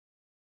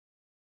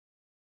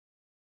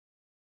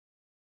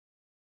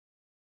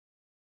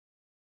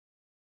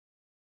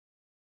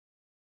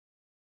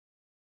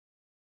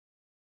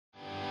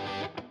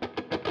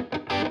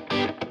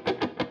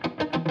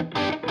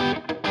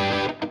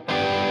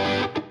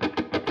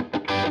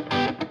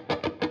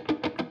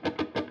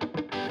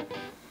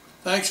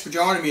Thanks for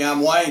joining me.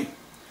 I'm Wayne.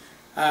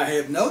 I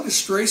have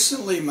noticed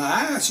recently my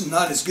eyes are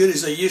not as good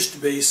as they used to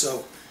be,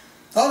 so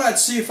thought I'd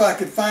see if I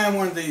could find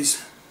one of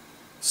these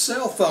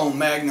cell phone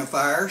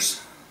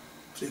magnifiers.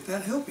 See if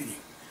that'd help any.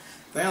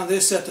 Found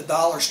this at the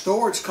dollar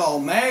store. It's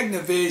called Magna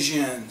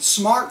Vision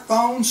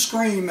Smartphone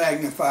Screen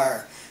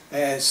Magnifier,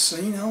 as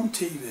seen on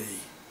TV.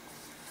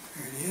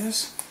 There it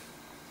is.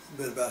 A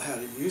bit about how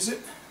to use it.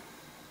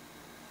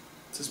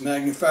 It says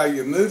magnify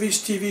your movies,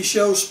 TV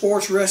shows,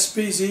 sports,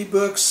 recipes,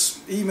 ebooks,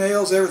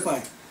 emails,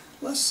 everything.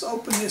 Let's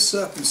open this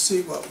up and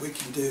see what we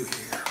can do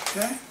here,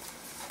 okay?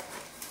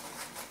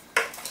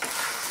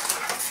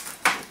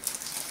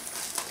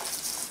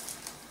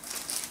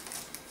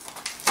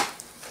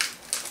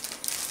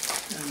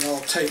 And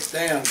all taped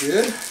down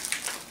good.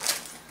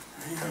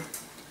 And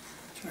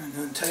trying to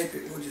untape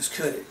it, we'll just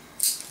cut it.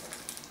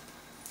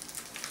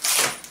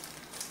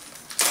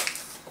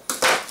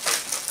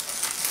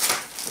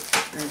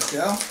 There we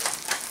go.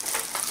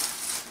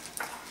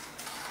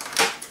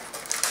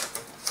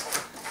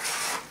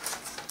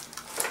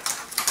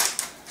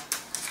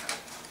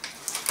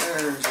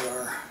 There's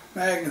our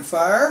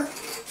magnifier.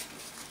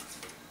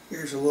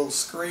 Here's a little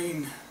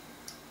screen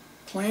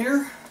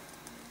cleaner.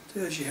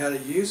 Tells you how to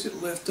use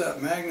it. Lift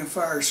up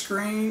magnifier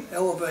screen,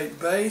 elevate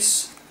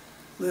base,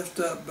 lift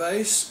up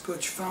base,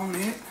 put your phone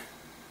in it.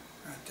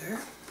 Right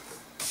there.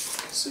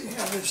 See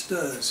how this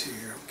does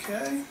here,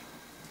 okay?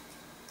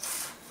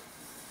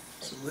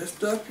 So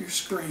lift up your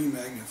screen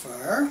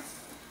magnifier,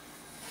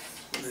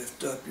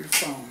 lift up your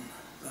phone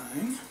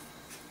thing,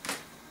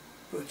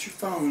 put your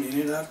phone in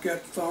it. I've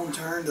got the phone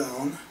turned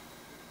on.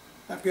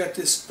 I've got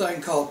this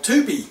thing called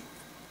Tubi.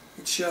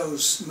 It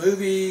shows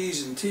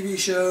movies and TV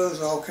shows,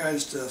 all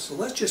kinds of stuff. So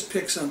let's just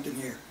pick something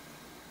here.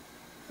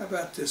 How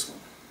about this one?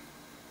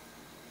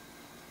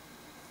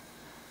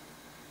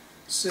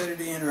 Set it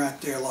in right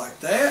there like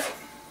that.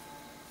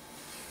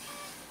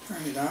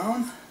 Turn it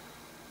on.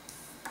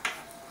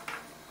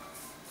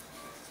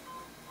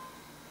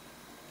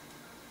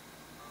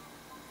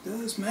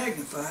 Does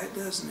magnify it,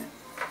 doesn't it?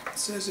 It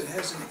says it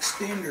has an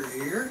extender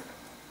here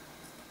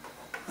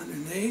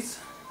underneath.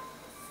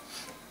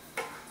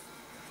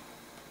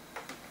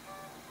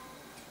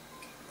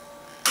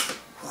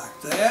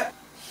 Like that.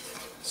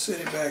 Set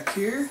it back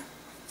here.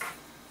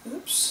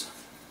 Oops.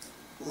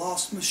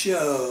 Lost my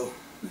show.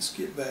 Let's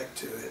get back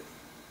to it.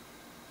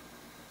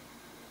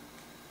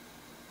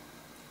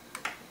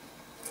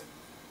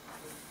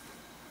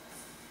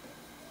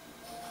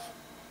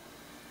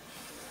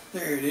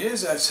 There it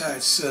is. That's how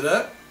it's set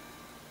up.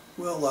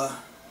 We'll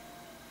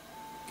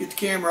get the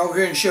camera over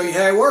here and show you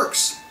how it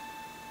works.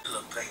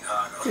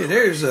 Yeah,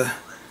 there's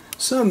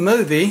some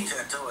movie.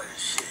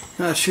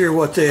 Not sure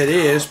what that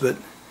is, but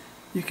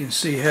you can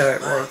see how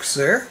it works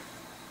there.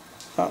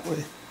 Thought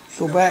we'd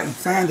go back and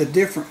find a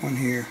different one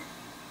here.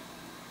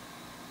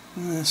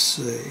 Let's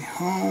see.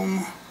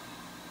 Home.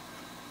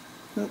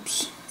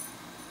 Oops.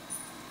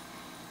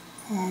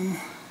 Home.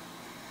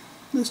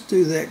 Let's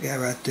do that guy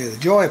right there. The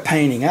Joy of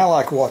Painting. I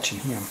like watching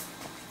him.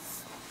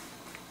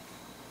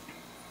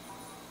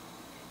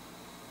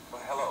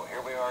 Well, hello.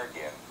 Here we are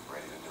again,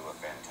 ready to do a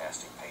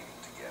fantastic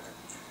painting together.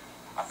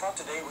 I thought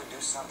today we'd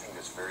do something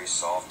that's very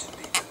soft and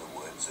deep in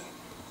the woods and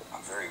a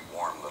very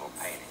warm little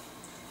painting.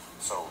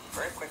 So,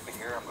 very quickly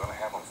here, I'm going to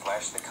have them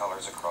flash the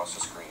colors across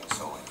the screen,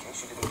 so in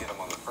case you didn't get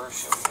them on the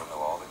first show, you'll know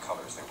all the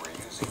colors that we're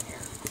using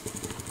here.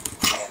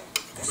 And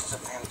this is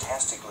a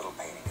fantastic little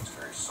painting. It's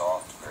very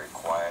soft, very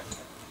quiet.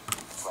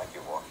 It's like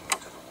you're walking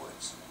into the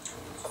woods.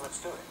 So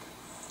let's do it.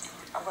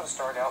 I'm going to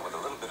start out with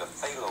a little bit of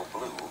phthalo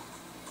blue,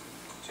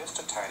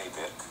 just a tiny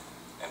bit,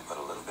 and put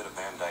a little bit of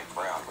Van Dyke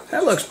brown with it.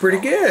 That looks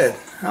pretty good.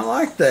 I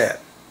like that.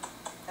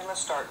 And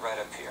let's start right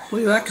up here.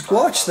 Well, I could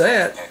watch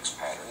that. X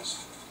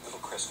patterns, little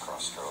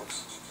crisscross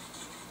strokes.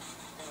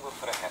 And we'll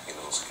put a happy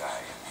little sky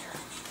in here.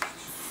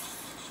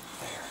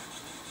 There.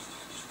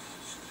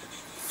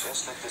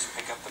 Just let this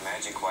pick up the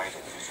magic white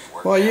and use it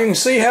work. Well, you can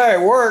see how it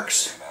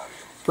works.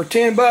 For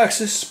 10 bucks,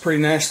 this is a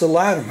pretty nice little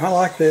item. I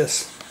like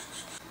this.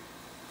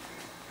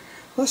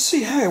 Let's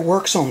see how it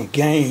works on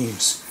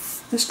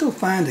games. Let's go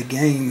find a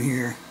game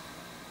here.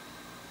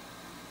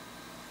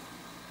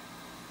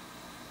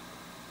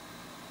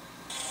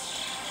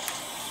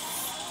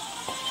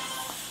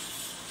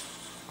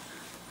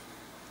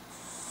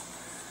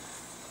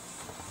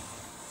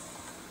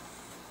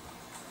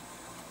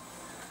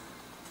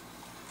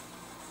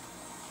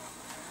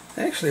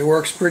 Actually, it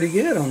works pretty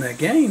good on that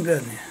game,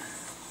 doesn't it?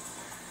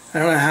 I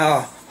don't know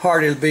how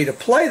hard it'll be to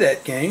play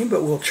that game,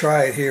 but we'll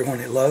try it here when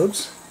it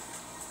loads.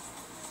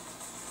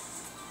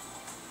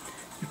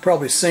 You've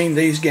probably seen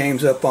these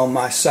games up on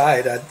my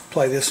site. I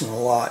play this one a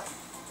lot.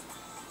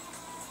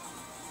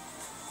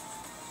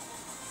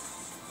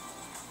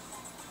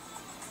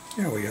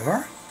 There we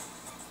are.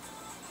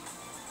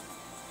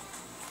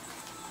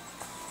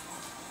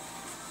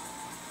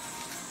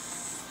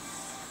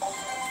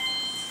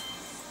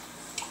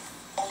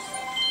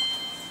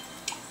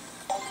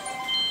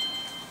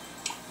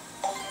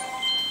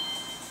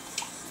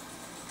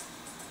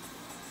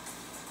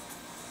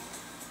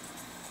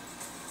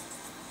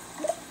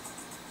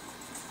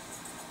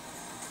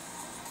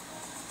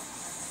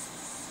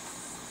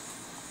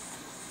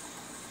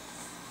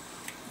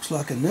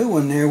 Looks like a new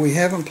one there we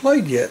haven't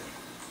played yet.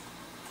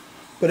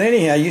 But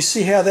anyhow, you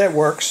see how that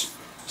works.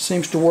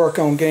 Seems to work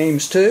on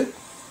games too.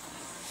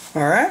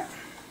 Alright.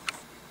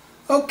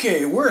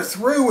 Okay, we're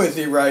through with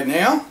it right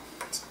now.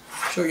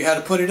 Show you how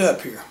to put it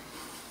up here.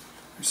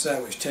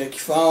 So we take your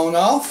phone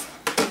off.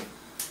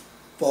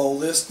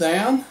 Fold this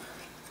down.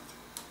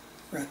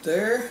 Right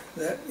there.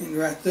 That in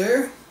right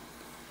there.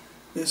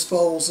 This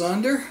folds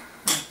under.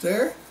 Right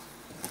there.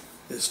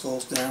 This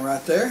folds down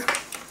right there.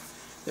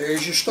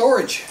 There's your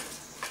storage.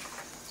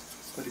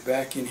 Put it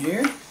back in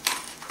here.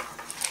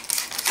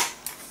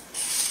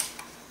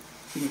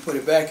 You can put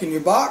it back in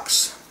your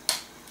box.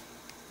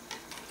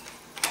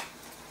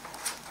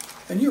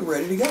 And you're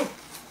ready to go.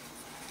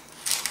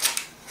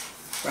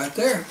 Right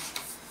there.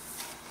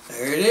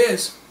 There it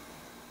is.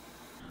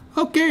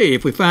 Okay,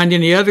 if we find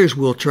any others,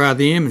 we'll try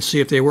them and see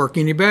if they work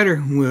any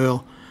better.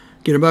 We'll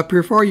get them up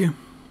here for you.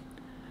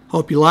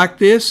 Hope you like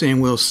this,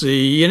 and we'll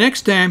see you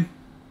next time.